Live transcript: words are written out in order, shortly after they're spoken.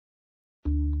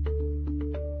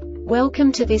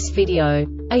Welcome to this video.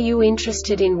 Are you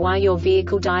interested in why your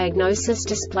vehicle diagnosis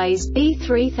displays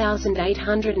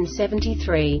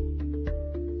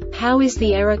B3873? How is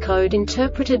the error code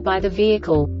interpreted by the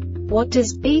vehicle? What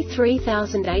does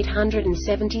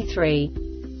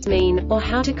B3873 mean, or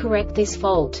how to correct this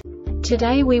fault?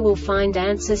 Today we will find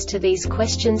answers to these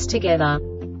questions together.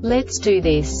 Let's do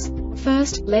this.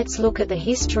 First, let's look at the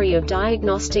history of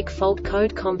diagnostic fault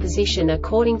code composition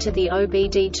according to the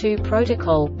OBD2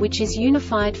 protocol, which is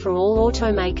unified for all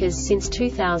automakers since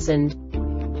 2000.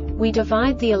 We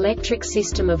divide the electric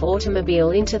system of automobile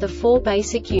into the four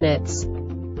basic units: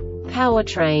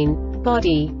 powertrain,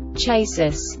 body,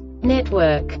 chassis,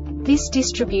 network. This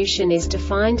distribution is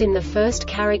defined in the first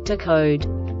character code.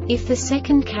 If the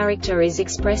second character is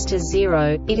expressed as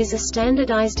 0, it is a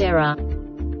standardized error.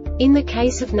 In the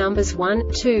case of numbers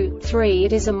 1, 2, 3,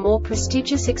 it is a more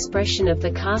prestigious expression of the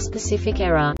car-specific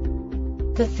error.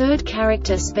 The third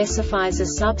character specifies a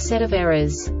subset of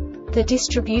errors. The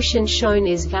distribution shown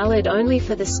is valid only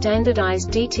for the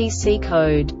standardized DTC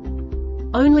code.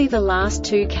 Only the last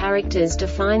two characters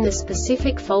define the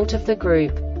specific fault of the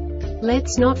group.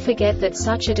 Let's not forget that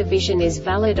such a division is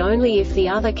valid only if the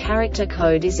other character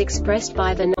code is expressed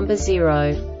by the number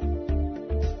 0.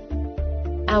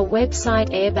 Our website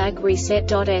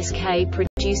airbagreset.sk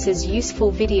produces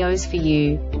useful videos for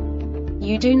you.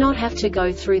 You do not have to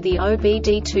go through the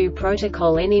OBD2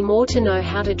 protocol anymore to know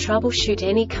how to troubleshoot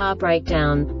any car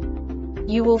breakdown.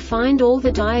 You will find all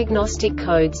the diagnostic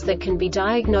codes that can be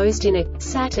diagnosed in a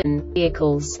Saturn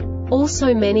vehicles.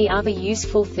 Also many other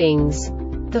useful things.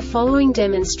 The following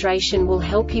demonstration will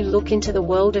help you look into the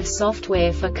world of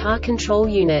software for car control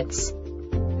units.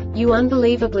 You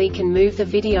unbelievably can move the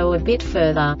video a bit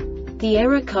further. The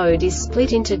error code is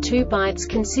split into 2 bytes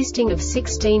consisting of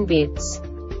 16 bits.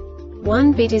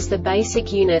 1 bit is the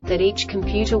basic unit that each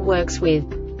computer works with.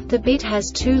 The bit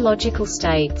has 2 logical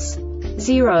states: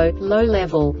 0, low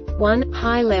level, 1,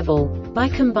 high level. By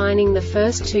combining the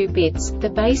first 2 bits, the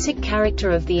basic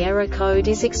character of the error code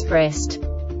is expressed.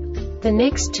 The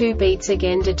next 2 beats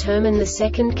again determine the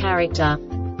second character.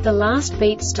 The last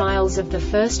beat styles of the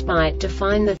first byte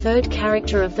define the third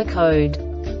character of the code.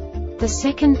 The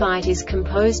second byte is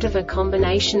composed of a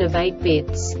combination of 8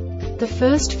 bits. The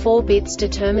first 4 bits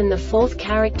determine the fourth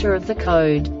character of the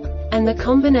code. And the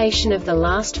combination of the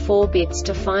last 4 bits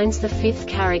defines the fifth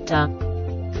character.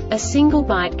 A single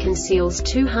byte conceals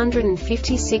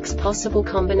 256 possible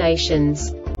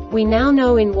combinations. We now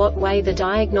know in what way the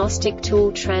diagnostic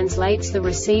tool translates the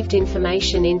received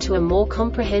information into a more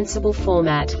comprehensible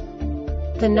format.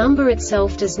 The number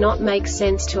itself does not make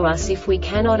sense to us if we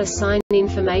cannot assign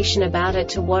information about it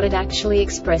to what it actually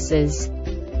expresses.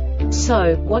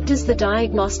 So, what does the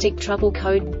diagnostic trouble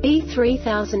code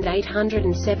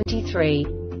B3873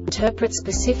 interpret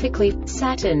specifically for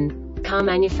Saturn car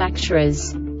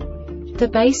manufacturers? The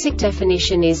basic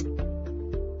definition is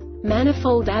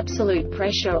manifold absolute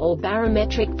pressure or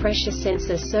barometric pressure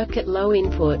sensor circuit low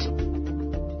input.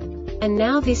 And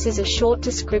now this is a short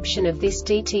description of this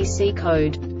DTC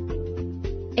code.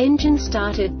 Engine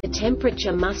started, the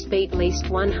temperature must be at least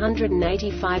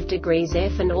 185 degrees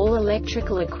F and all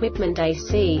electrical equipment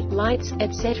AC, lights,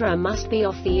 etc. must be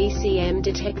off. The ECM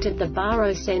detected the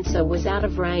BARO sensor was out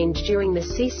of range during the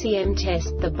CCM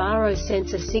test. The BARO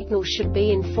sensor signal should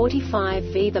be in 45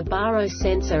 V. The BARO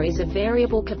sensor is a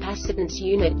variable capacitance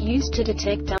unit used to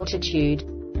detect altitude.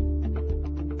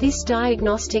 This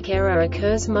diagnostic error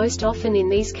occurs most often in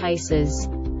these cases: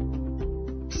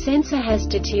 sensor has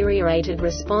deteriorated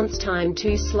response time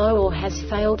too slow or has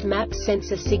failed. Map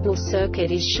sensor signal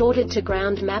circuit is shorted to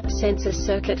ground. Map sensor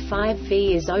circuit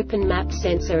 5V is open. Map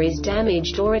sensor is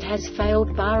damaged or it has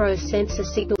failed. BARO sensor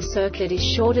signal circuit is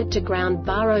shorted to ground.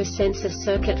 BARO sensor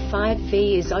circuit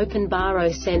 5V is open.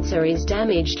 BARO sensor is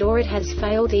damaged or it has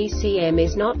failed. ECM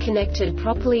is not connected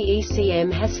properly.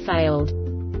 ECM has failed.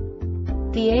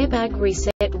 The Airbag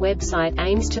Reset website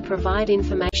aims to provide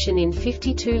information in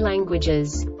 52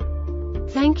 languages.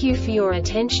 Thank you for your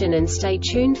attention and stay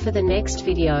tuned for the next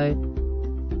video.